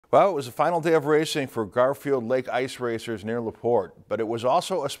Well, it was the final day of racing for Garfield Lake ice racers near LaPorte, but it was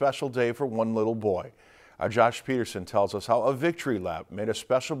also a special day for one little boy. Our Josh Peterson tells us how a victory lap made a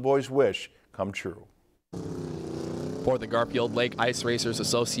special boy's wish come true. For the Garfield Lake Ice Racers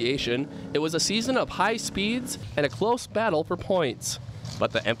Association, it was a season of high speeds and a close battle for points.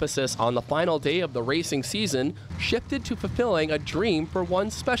 But the emphasis on the final day of the racing season shifted to fulfilling a dream for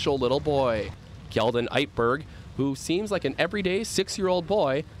one special little boy. Kaldyn, who seems like an everyday 6-year-old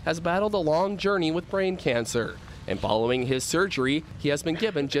boy, has battled a long journey with brain cancer. And following his surgery, he has been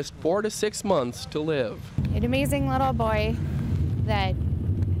given just 4 to 6 months to live. An amazing little boy that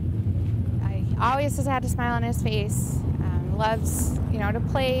always has had a smile on his face, loves, to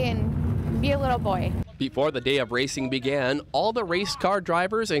play and be a little boy. Before the day of racing began, all the race car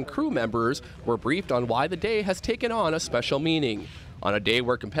drivers and crew members were briefed on why the day has taken on a special meaning. On a day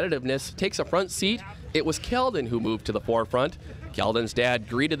where competitiveness takes a front seat, it was Kaldyn who moved to the forefront. Kaldyn's dad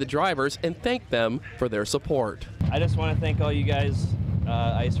greeted the drivers and thanked them for their support. I just want to thank all you guys,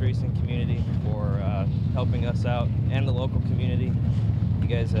 ice racing community, for helping us out, and the local community. You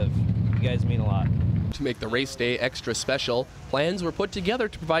guys mean a lot. To make the race day extra special, plans were put together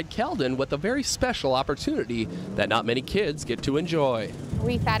to provide Kaldyn with a very special opportunity that not many kids get to enjoy.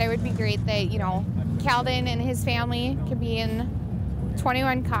 We thought it would be great that, Kaldyn and his family could be in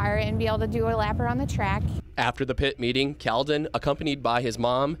 21 car and be able to do a lap around the track. After the pit meeting, Kaldyn, accompanied by his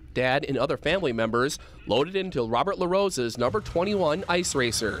mom, dad, and other family members, loaded into Robert LaRosa's number 21 ice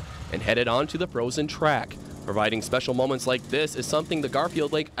racer and headed on to the frozen track. Providing special moments like this is something the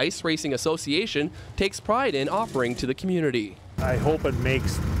Garfield Lake Ice Racing Association takes pride in offering to the community. I hope it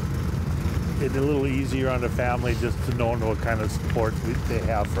makes it a little easier on the family just to know what kind of support they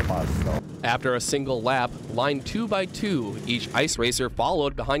have from us. So. After a single lap, lined 2 by 2, each ice racer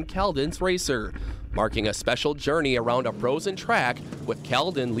followed behind Kaldyn's racer, marking a special journey around a frozen track with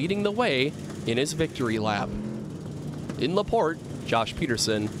Kaldyn leading the way in his victory lap. In LaPorte, Josh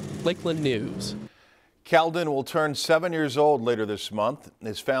Peterson, Lakeland News. Kaldyn will turn 7 years old later this month.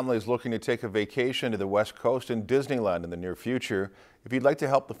 His family is looking to take a vacation to the West Coast and Disneyland in the near future. If you'd like to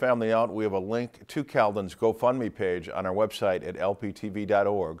help the family out, we have a link to Kaldyn's GoFundMe page on our website at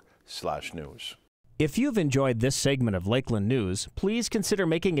lptv.org/news. If you've enjoyed this segment of Lakeland News, please consider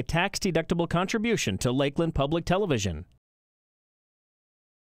making a tax-deductible contribution to Lakeland Public Television.